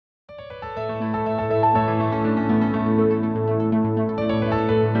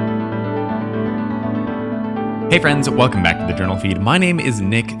Hey friends, welcome back to the Journal Feed. My name is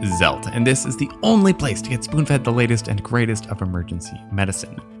Nick Zelt, and this is the only place to get spoon-fed the latest and greatest of emergency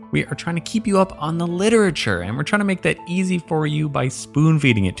medicine. We are trying to keep you up on the literature, and we're trying to make that easy for you by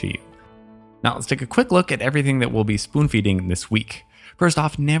spoon-feeding it to you. Now let's take a quick look at everything that we'll be spoon-feeding this week. First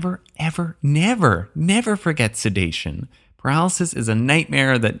off, never, ever, never forget sedation. Paralysis is a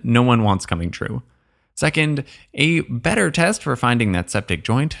nightmare that no one wants coming true. Second, a better test for finding that septic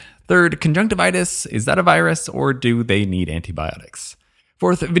joint. Third, conjunctivitis, is that a virus or do they need antibiotics?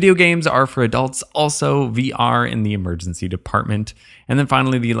 Fourth, video games are for adults, also VR in the emergency department. And then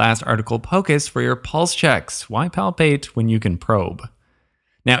finally, the last article, POCUS for your pulse checks. Why palpate when you can probe?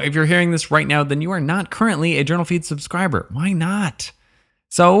 Now, if you're hearing this right now, then you are not currently a JournalFeed subscriber. Why not?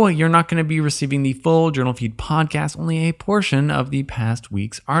 So you're not going to be receiving the full JournalFeed podcast, only a portion of the past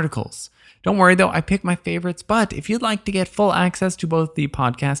week's articles. Don't worry though, I pick my favorites, but if you'd like to get full access to both the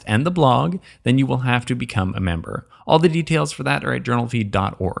podcast and the blog, then you will have to become a member. All the details for that are at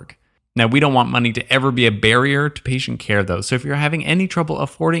journalfeed.org. Now, we don't want money to ever be a barrier to patient care though, so if you're having any trouble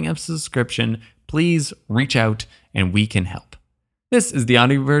affording a subscription, please reach out and we can help. This is the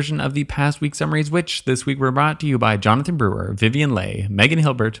audio version of the past week summaries, which this week were brought to you by Jonathan Brewer, Vivian Lay, Megan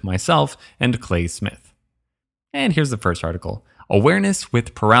Hilbert, myself, and Clay Smith. And here's the first article. Awareness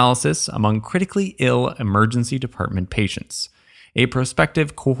with Paralysis Among Critically Ill Emergency Department Patients. A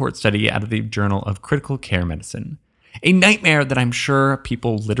prospective cohort study out of the Journal of Critical Care Medicine. A nightmare that I'm sure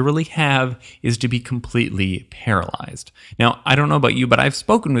people literally have is to be completely paralyzed. Now, I don't know about you, but I've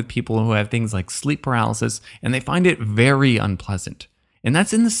spoken with people who have things like sleep paralysis, and they find it very unpleasant. And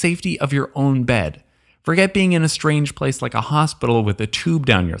that's in the safety of your own bed. Forget being in a strange place like a hospital with a tube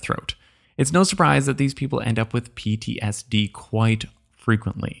down your throat. It's no surprise that these people end up with PTSD quite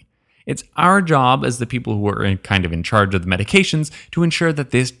frequently. It's our job as the people who are kind of in charge of the medications to ensure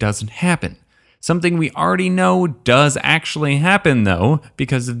that this doesn't happen. Something we already know does actually happen, though,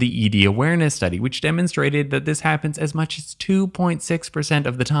 because of the ED awareness study, which demonstrated that this happens as much as 2.6%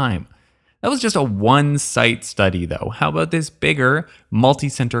 of the time. That was just a one-site study, though. How about this bigger,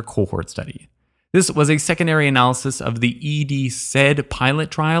 multi-center cohort study? This was a secondary analysis of the ED-SED pilot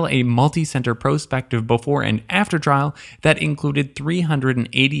trial, a multi-center prospective before and after trial that included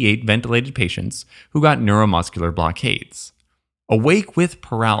 388 ventilated patients who got neuromuscular blockades. Awake with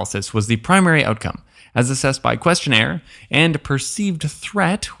paralysis was the primary outcome, as assessed by questionnaire, and perceived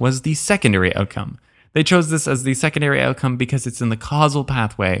threat was the secondary outcome. They chose this as the secondary outcome because it's in the causal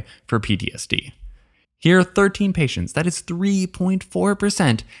pathway for PTSD. Here, 13 patients, that is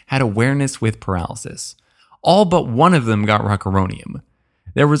 3.4%, had awareness with paralysis. All but one of them got rocuronium.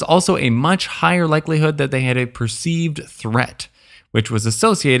 There was also a much higher likelihood that they had a perceived threat, which was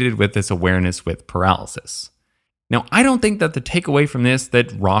associated with this awareness with paralysis. Now, I don't think that the takeaway from this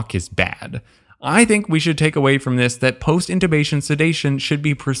that ROC is bad. I think we should take away from this that post-intubation sedation should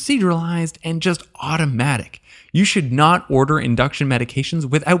be proceduralized and just automatic. You should not order induction medications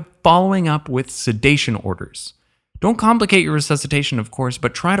without following up with sedation orders. Don't complicate your resuscitation, of course,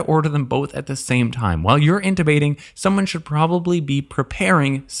 but try to order them both at the same time. While you're intubating, someone should probably be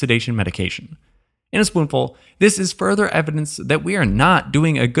preparing sedation medication. In a spoonful, this is further evidence that we are not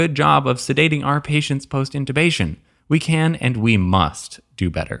doing a good job of sedating our patients post-intubation. We can and we must do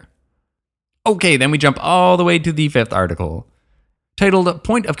better. Okay, then we jump all the way to the fifth article, titled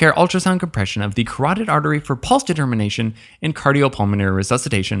Point of Care Ultrasound Compression of the Carotid Artery for Pulse Determination in Cardiopulmonary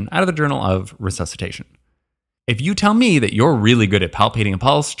Resuscitation out of the Journal of Resuscitation. If you tell me that you're really good at palpating a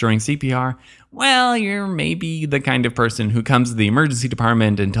pulse during CPR, well, you're maybe the kind of person who comes to the emergency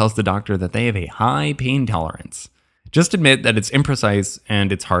department and tells the doctor that they have a high pain tolerance. Just admit that it's imprecise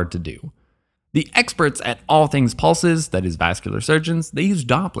and it's hard to do. The experts at all things pulses, that is vascular surgeons, they use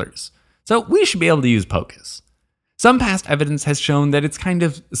Dopplers. So we should be able to use POCUS. Some past evidence has shown that it's kind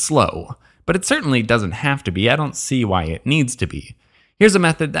of slow, but it certainly doesn't have to be. I don't see why it needs to be. Here's a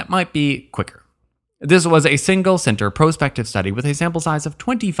method that might be quicker. This was a single-center prospective study with a sample size of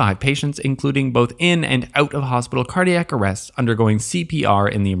 25 patients, including both in and out of hospital cardiac arrests undergoing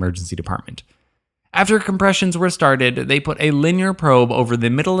CPR in the emergency department. After compressions were started, they put a linear probe over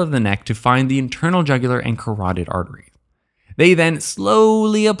the middle of the neck to find the internal jugular and carotid artery. They then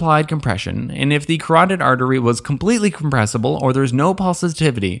slowly applied compression, and if the carotid artery was completely compressible or there's no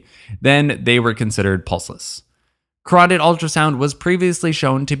pulsativity, then they were considered pulseless. Carotid ultrasound was previously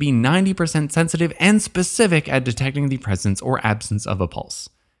shown to be 90% sensitive and specific at detecting the presence or absence of a pulse.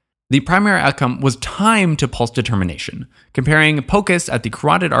 The primary outcome was time to pulse determination, comparing POCUS at the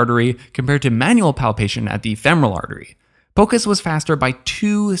carotid artery compared to manual palpation at the femoral artery. POCUS was faster by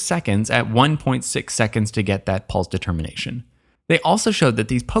 2 seconds at 1.6 seconds to get that pulse determination. They also showed that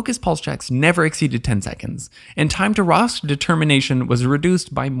these POCUS pulse checks never exceeded 10 seconds, and time to ROSC determination was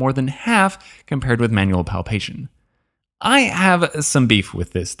reduced by more than half compared with manual palpation. I have some beef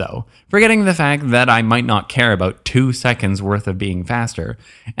with this though, forgetting the fact that I might not care about 2 seconds worth of being faster,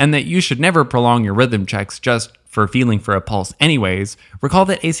 and that you should never prolong your rhythm checks just for feeling for a pulse anyways. Recall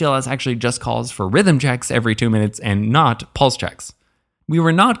that ACLS actually just calls for rhythm checks every 2 minutes and not pulse checks. We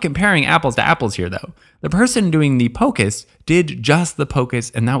were not comparing apples to apples here though. The person doing the POCUS did just the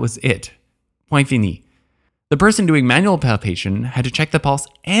POCUS and that was it. Point fini. The person doing manual palpation had to check the pulse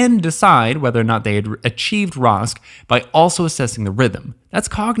and decide whether or not they had achieved ROSC by also assessing the rhythm. That's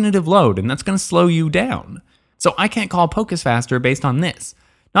cognitive load and that's going to slow you down. So I can't call POCUS faster based on this.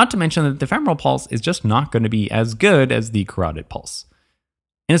 Not to mention that the femoral pulse is just not going to be as good as the carotid pulse.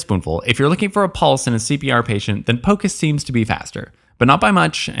 In a spoonful, if you're looking for a pulse in a CPR patient, then POCUS seems to be faster, but not by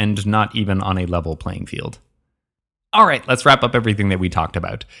much and not even on a level playing field. All right, let's wrap up everything that we talked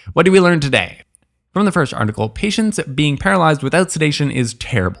about. What did we learn today? From the first article, patients being paralyzed without sedation is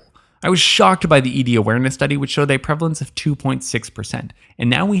terrible. I was shocked by the ED awareness study, which showed a prevalence of 2.6%, and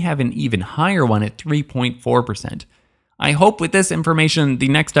now we have an even higher one at 3.4%. I hope with this information, the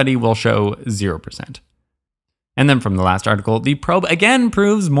next study will show 0%. And then from the last article, the probe again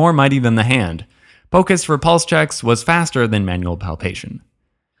proves more mighty than the hand. POCUS for pulse checks was faster than manual palpation.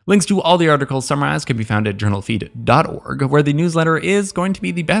 Links to all the articles summarized can be found at JournalFeed.org, where the newsletter is going to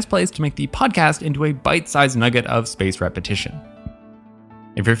be the best place to make the podcast into a bite-sized nugget of spaced repetition.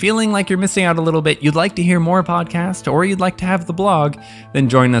 If you're feeling like you're missing out a little bit, you'd like to hear more podcasts, or you'd like to have the blog, then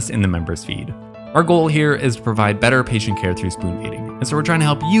join us in the members feed. Our goal here is to provide better patient care through spoon feeding, and so we're trying to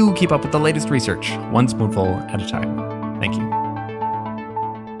help you keep up with the latest research, one spoonful at a time. Thank you.